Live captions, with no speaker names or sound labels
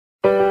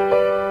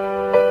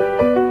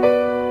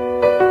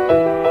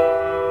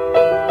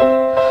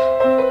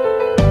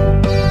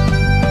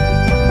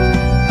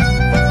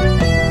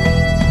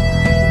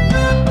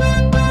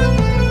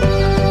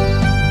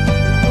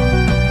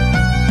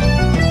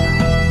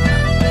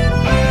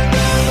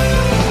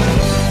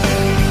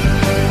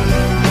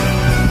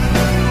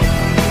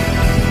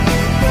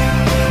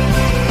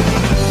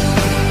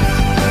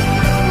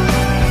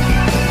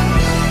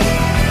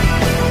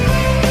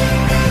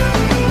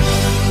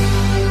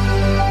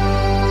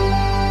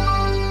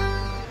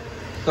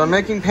So I'm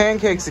making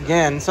pancakes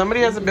again. Somebody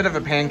has a bit of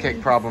a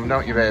pancake problem,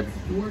 don't you, babe?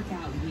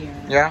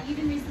 Yeah?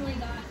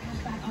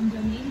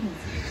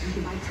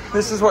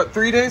 This is what,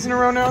 3 days in a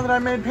row now that I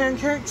made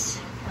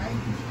pancakes?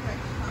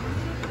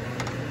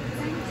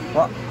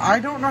 Well, I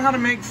don't know how to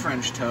make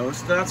French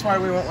toast. That's why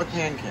we went with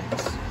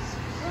pancakes.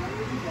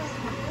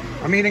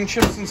 I'm eating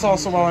chips and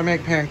salsa while I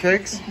make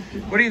pancakes.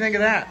 What do you think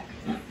of that?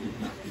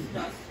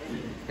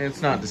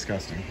 It's not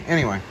disgusting.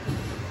 Anyway,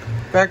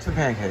 back to the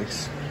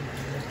pancakes.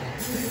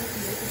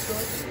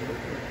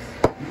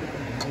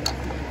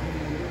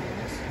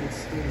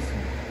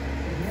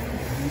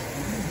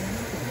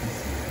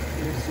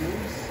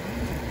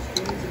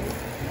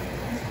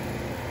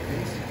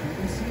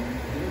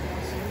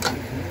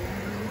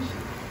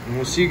 And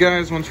we'll see you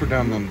guys once we're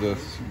done with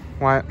this.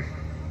 What?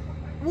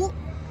 Well,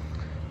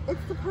 it's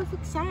the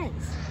perfect size.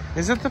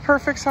 Is it the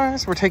perfect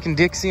size? We're taking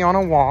Dixie on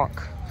a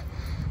walk.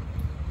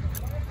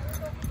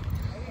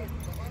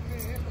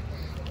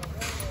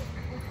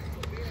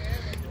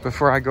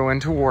 Before I go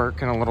into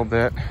work in a little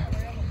bit.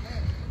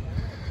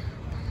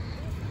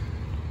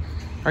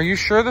 Are you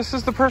sure this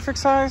is the perfect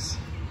size?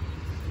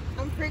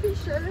 I'm pretty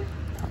sure.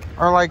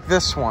 Or like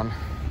this one?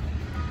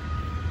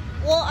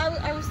 Well,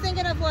 I was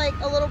thinking of like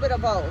a little bit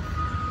of both.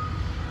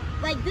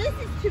 Like this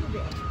is too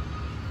big.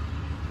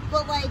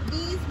 But like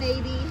these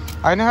maybe.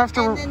 I'd have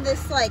to. And then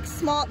this like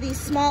these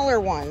smaller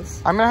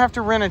ones. I'm gonna have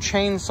to rent a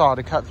chainsaw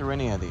to cut through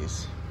any of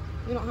these.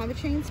 You don't have a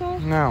chainsaw?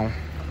 No.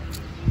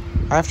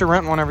 I have to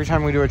rent one every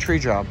time we do a tree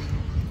job.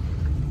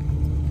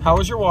 How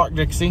was your walk,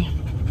 Dixie?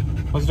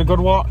 Was it a good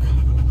walk?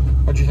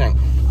 What'd you think?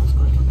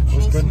 It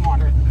was good.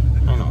 Water.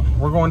 I know.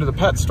 We're going to the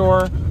pet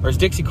store, or as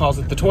Dixie calls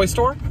it, the toy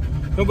store.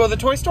 You'll go to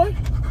the toy store?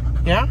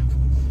 Yeah?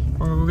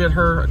 We're gonna go get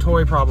her a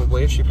toy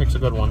probably if she picks a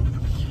good one.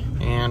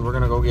 And we're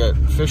gonna go get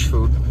fish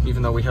food,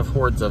 even though we have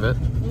hordes of it.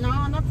 No,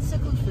 not the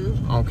cichlid food.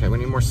 Okay, we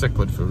need more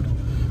cichlid food.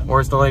 Or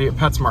as the lady at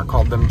PetSmart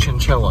called them,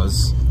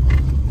 chinchillas,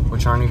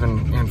 which aren't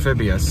even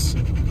amphibious.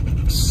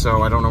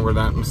 So I don't know where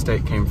that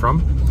mistake came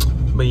from.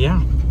 But yeah.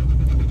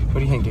 What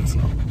do you think, Dixie?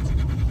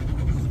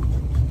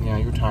 Yeah,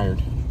 you're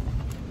tired.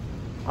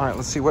 All right,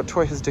 let's see. What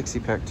toy has Dixie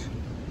picked?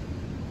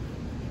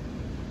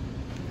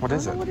 What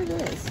is it? I don't know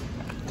what it is.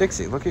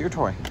 Dixie, look at your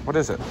toy. What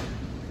is it?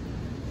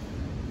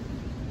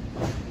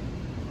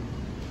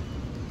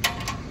 I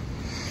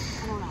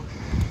don't know.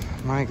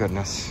 My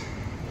goodness.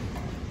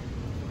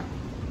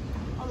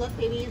 Oh, look,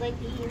 baby, you like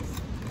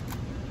these.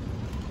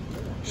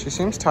 She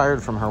seems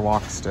tired from her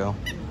walk still.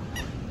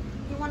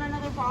 You want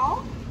another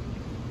ball?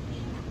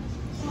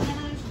 You want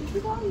another squeaky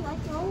ball? You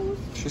like those?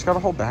 She's got a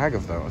whole bag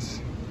of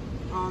those.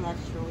 Oh,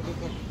 that's true. We did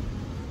get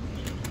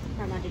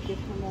Grandma to give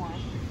her more.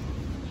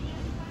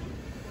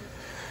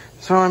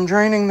 So I'm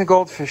draining the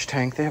goldfish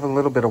tank. They have a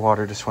little bit of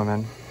water to swim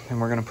in.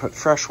 And we're going to put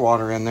fresh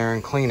water in there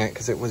and clean it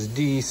because it was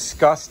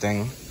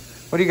disgusting.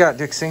 What do you got,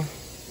 Dixie? I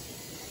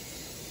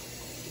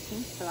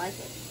like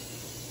it.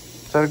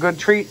 Is that a good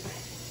treat?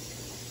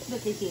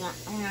 Look, Dixie. Can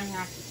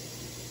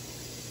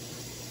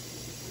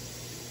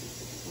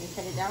you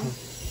set it down?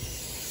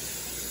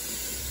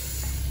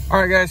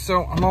 All right, guys.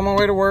 So I'm on my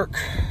way to work.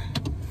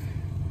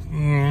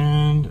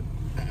 And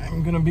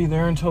I'm going to be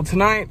there until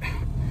tonight.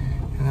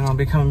 And then I'll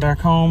be coming back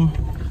home.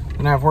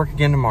 And I have work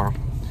again tomorrow.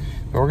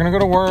 But we're gonna go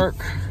to work.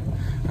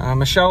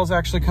 Michelle's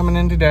actually coming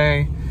in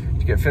today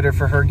to get fitted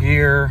for her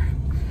gear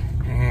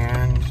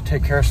and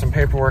take care of some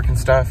paperwork and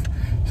stuff.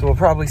 So we'll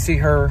probably see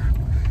her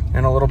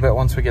in a little bit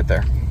once we get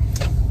there.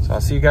 So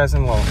I'll see you guys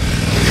in a little.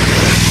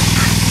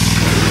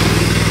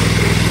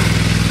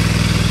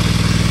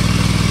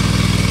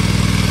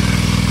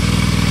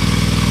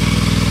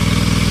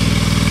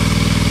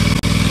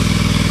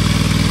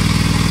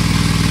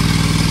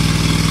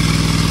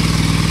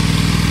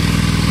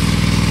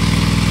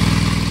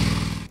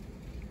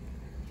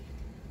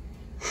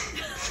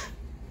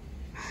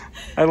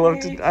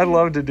 I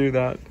love to do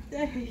that.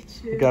 I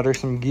hate you. Got her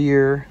some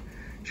gear.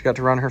 She got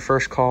to run her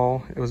first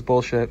call. It was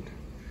bullshit.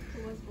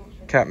 It was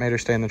bullshit. Cat made her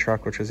stay in the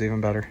truck, which was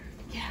even better.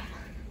 Yeah.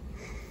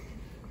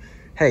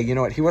 Hey, you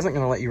know what? He wasn't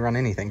going to let you run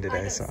anything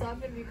today, so I'm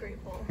gonna be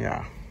grateful.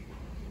 yeah.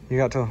 You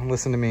got to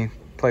listen to me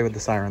play with the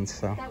sirens,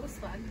 so That was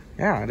fun.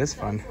 yeah, it is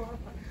fun. That was a lot of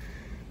fun.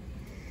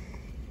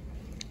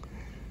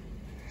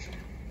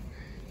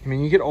 I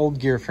mean, you get old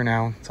gear for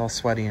now. It's all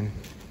sweaty and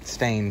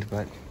stained,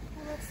 but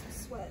Oh, that's the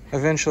sweat.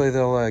 eventually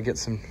they'll get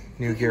some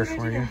new gear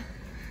for you.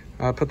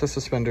 Put the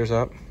suspenders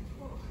up.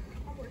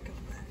 I'll work on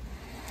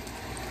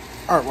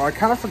that. All right, well, I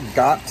kind of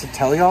forgot to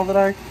tell y'all that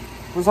I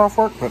was off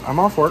work, but I'm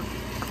off work.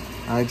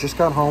 I just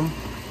got home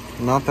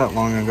not that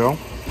long ago,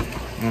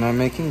 and I'm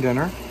making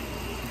dinner.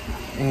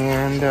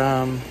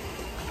 And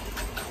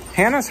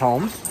Hannah's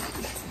home.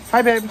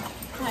 Hi, babe.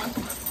 Hi.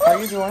 How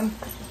you doing?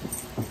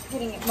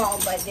 Getting it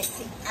mauled by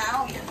Dixie.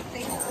 Ow, your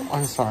face.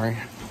 I'm sorry.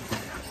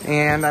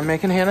 And I'm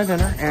making Hannah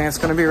dinner, and it's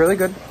going to be really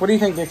good. What do you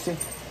think, Dixie?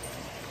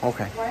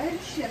 Okay. Why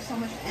did she have so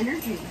much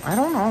energy? I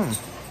don't know.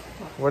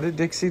 What did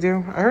Dixie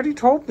do? I already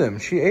told them.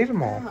 She ate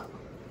them all. Oh.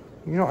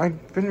 You know,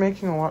 I've been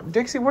making a lot.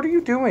 Dixie, what are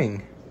you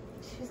doing?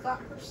 She's got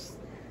her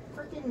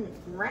freaking freaking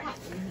rat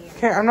in here.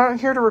 Okay, I'm not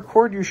here to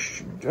record you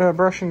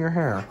brushing your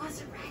hair. He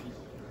wasn't ready.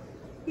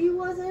 He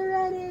wasn't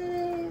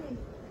ready.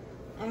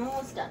 I'm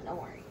almost done,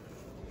 don't worry.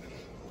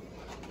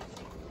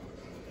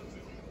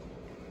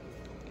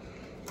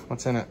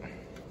 What's in it?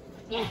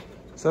 Yeah.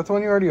 Is that the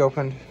one you already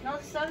opened? No,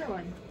 it's the other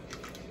one.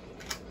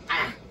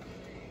 Ah.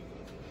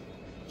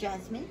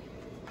 Jasmine.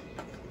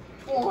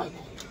 Oil.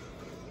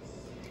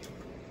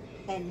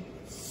 And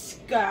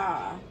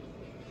Scar.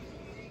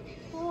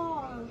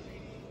 Oh.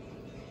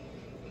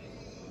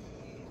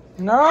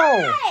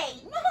 No! Hey!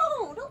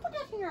 No! Don't put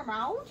that in your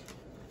mouth.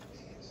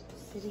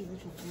 Silly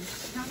little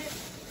thing. Count it.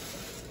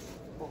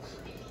 Oh.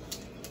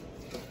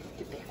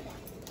 The big one.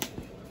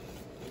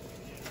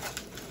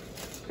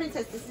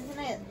 Princess, this isn't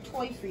a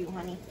toy for you,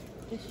 honey.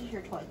 This is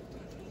your toy.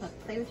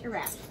 Look, play with your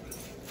rat.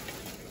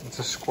 It's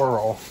a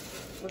squirrel.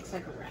 Looks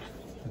like a rat.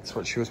 That's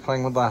what she was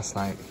playing with last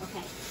night.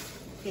 Okay.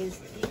 Here's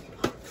the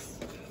box.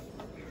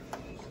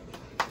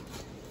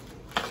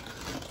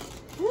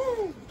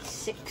 Woo!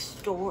 6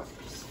 doors.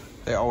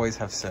 They always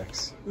have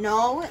 6.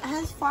 No, it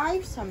has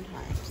 5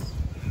 sometimes.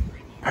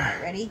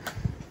 Alright, ready?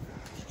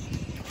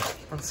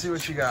 Let's see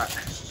what you got.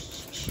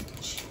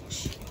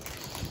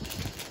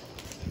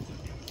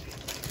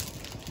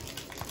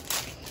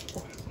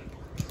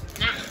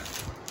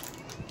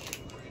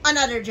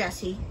 Another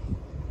Jessie.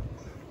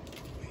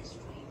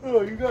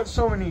 Oh, you got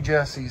so many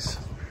Jessies.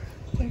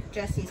 I think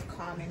Jessie's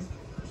common.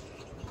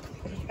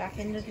 Put it back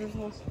into the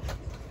little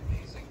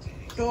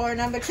door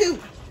number 2.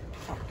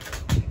 Oh.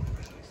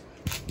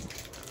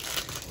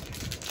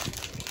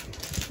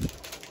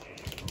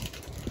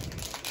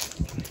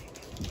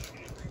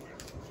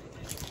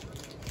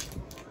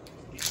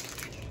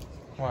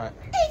 What?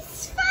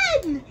 It's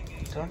fun!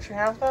 Don't you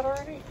have that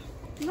already?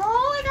 No,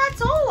 I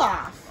got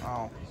Olaf.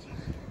 Oh.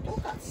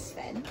 Don't got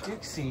Sven.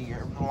 Dixie,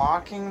 you're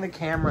blocking the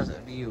camera's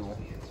view.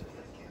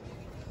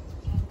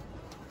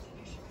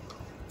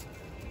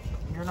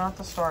 You're not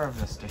the star of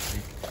this, Dixie.